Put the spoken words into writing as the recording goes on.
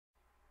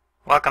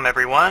Welcome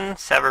everyone,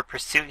 Sever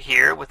Pursuit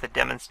here with a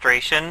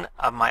demonstration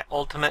of my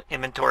ultimate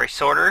inventory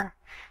sorter.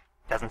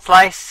 It doesn't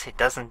slice, it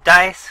doesn't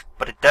dice,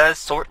 but it does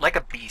sort like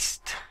a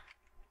beast.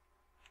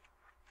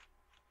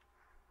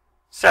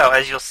 So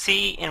as you'll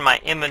see in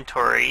my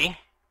inventory,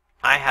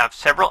 I have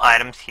several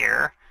items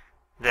here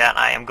that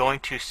I am going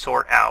to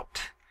sort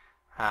out.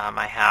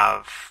 I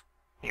have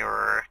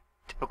your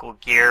typical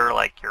gear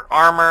like your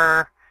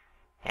armor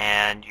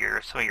and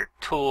some of your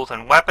tools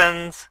and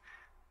weapons,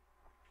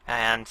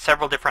 and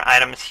several different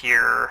items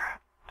here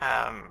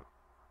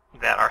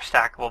that are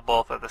stackable,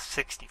 both of the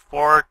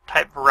 64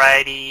 type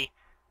variety,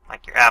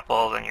 like your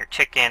apples and your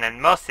chicken,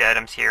 and most of the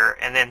items here,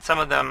 and then some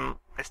of them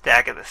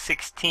stack at the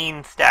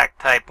 16 stack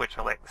type, which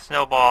are like the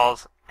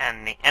snowballs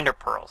and the ender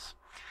pearls.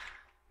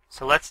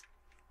 So let's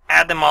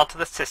add them all to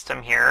the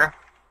system here.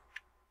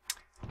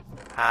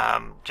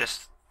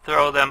 Just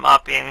throw them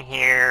up in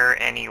here,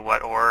 any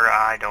what order,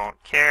 I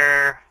don't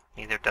care,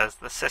 neither does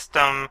the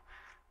system.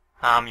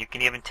 You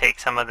can even take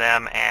some of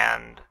them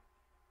and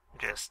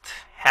just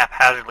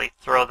haphazardly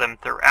throw them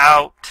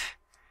throughout.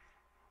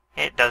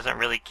 It doesn't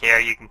really care.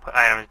 You can put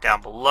items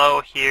down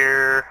below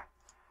here.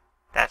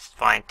 That's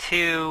fine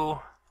too.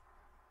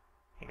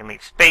 You can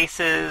leave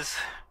spaces,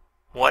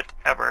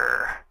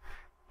 whatever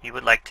you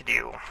would like to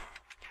do.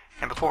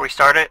 And before we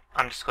start it,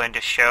 I'm just going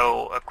to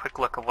show a quick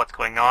look of what's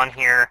going on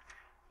here.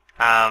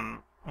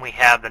 We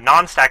have the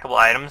non-stackable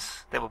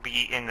items that will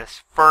be in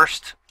this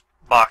first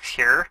box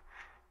here.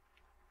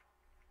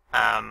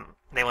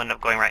 They will end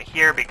up going right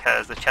here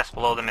because the chest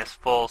below them is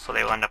full, so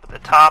they will end up at the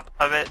top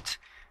of it.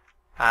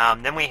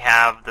 Then we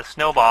have the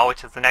snowball,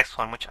 which is the next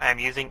one, which I am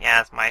using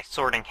as my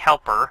sorting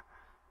helper.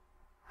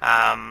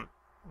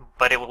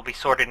 But it will be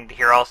sorted into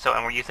here also,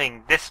 and we're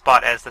using this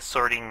spot as the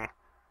sorting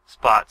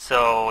spot.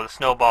 So the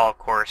snowball, of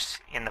course,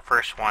 in the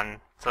first one,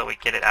 so that we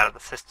get it out of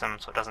the system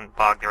so it doesn't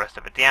bog the rest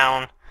of it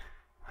down.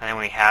 And then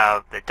we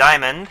have the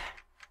diamond.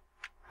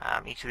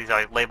 Each of these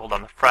are labeled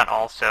on the front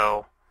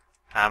also.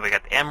 We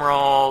got the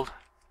emerald,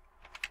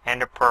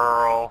 ender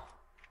pearl,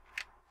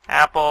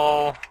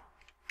 apple,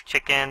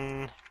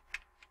 chicken,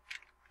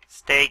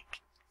 steak,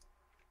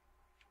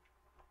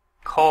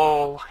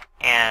 coal,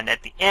 and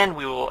at the end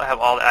we will have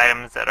all the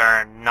items that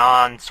are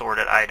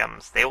non-sorted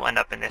items. They will end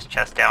up in this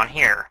chest down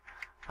here.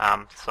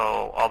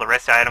 So all the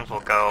rest of the items will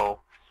go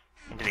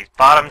into these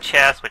bottom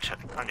chests, which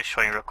I'm just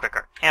showing you real quick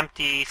are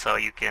empty, so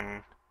you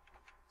can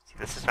see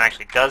the system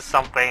actually does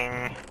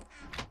something.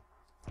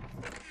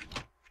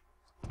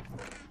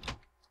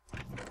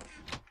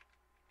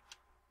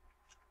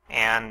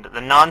 And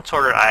the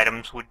non-sorted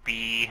items would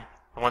be,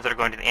 the ones that are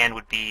going to the end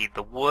would be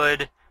the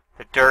wood,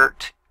 the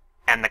dirt,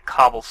 and the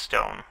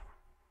cobblestone.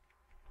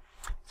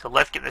 So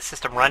let's get the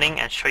system running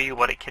and show you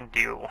what it can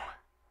do.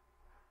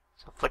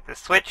 So flick the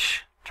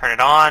switch, turn it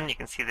on. You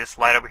can see this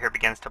light over here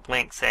begins to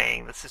blink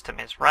saying the system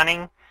is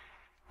running.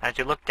 As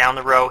you look down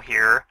the row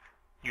here,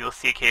 you will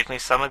see occasionally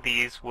some of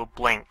these will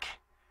blink.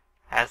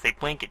 As they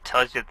blink, it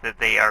tells you that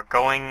they are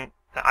going,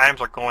 the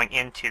items are going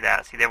into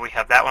that. See, there we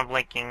have that one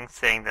blinking,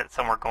 saying that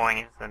some are going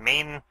into the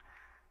main,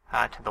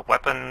 to the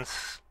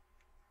weapons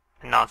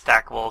and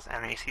non-stackables,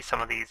 and then you see some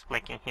of these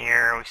blinking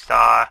here. We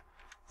saw a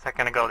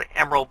second ago the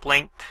emerald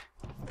blinked,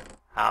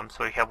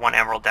 so we have one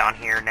emerald down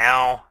here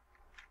now.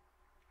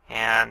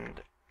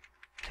 And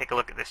take a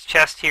look at this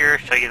chest here,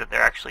 show you that they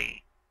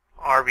actually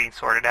are being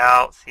sorted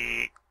out.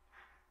 See,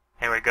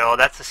 there we go.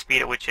 That's the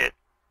speed at which the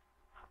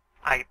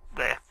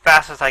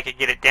fastest I could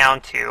get it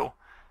down to.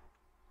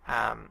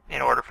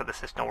 In order for the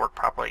system to work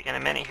properly. In a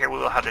minute here we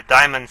will have the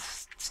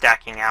diamonds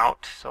stacking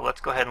out. So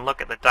let's go ahead and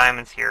look at the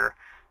diamonds here.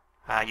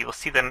 You will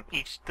see them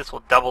each, this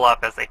will double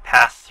up as they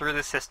pass through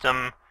the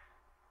system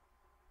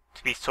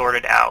to be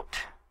sorted out.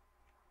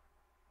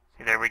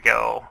 See, there we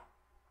go.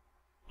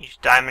 Each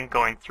diamond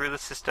going through the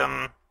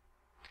system,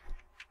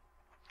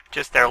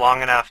 just there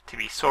long enough to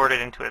be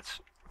sorted into its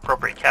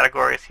appropriate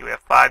category. See, we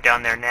have 5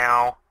 down there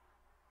now.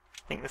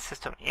 I think the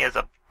system is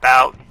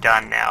about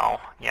done now.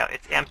 Yeah,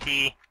 it's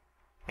empty.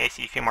 You may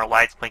see a few more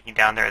lights blinking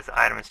down there as the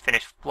item is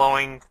finished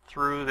flowing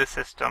through the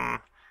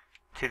system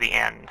to the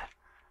end.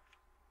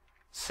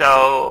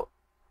 So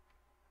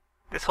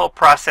this whole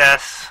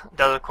process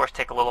does of course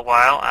take a little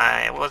while.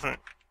 It wasn't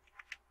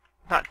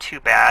not too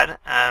bad.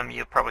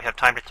 You'll probably have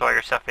time to throw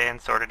your stuff in,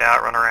 sort it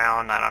out, run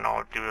around, I don't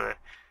know, do a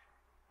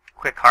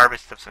quick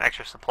harvest of some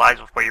extra supplies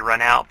before you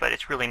run out, but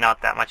it's really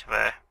not that much of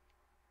a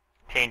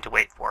pain to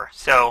wait for.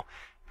 So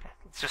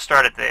let's just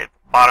start at the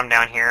bottom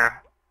down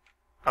here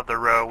of the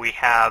row. We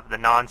have the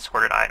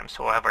non-sorted items.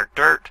 So we'll have our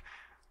dirt,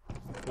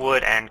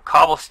 wood, and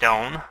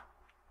cobblestone,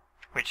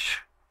 which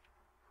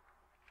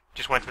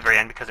just went to the very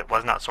end because it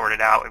was not sorted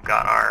out. We've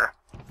got our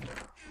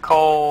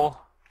coal,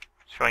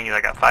 showing you that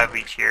I got 5 of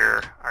each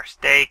here, our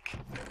steak,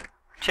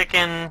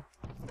 chicken,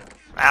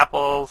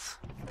 apples,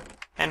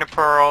 ender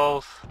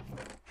pearls,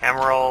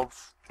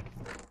 emeralds,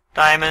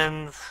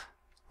 diamonds,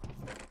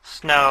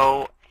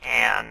 snow,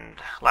 and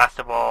last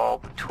of all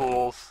the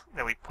tools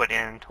that we put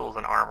in, tools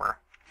and armor.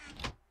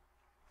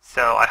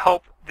 So I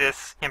hope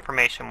this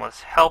information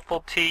was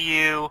helpful to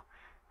you.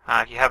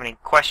 If you have any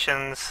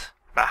questions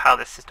about how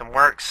this system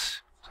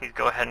works, please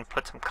go ahead and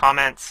put some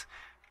comments.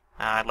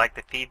 I'd like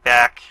the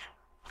feedback.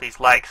 Please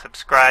like,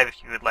 subscribe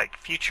if you would like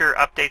future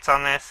updates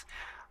on this.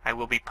 I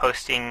will be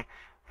posting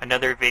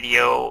another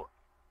video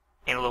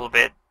in a little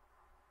bit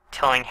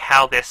telling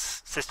how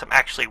this system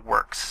actually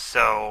works,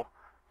 so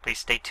please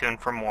stay tuned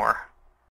for more.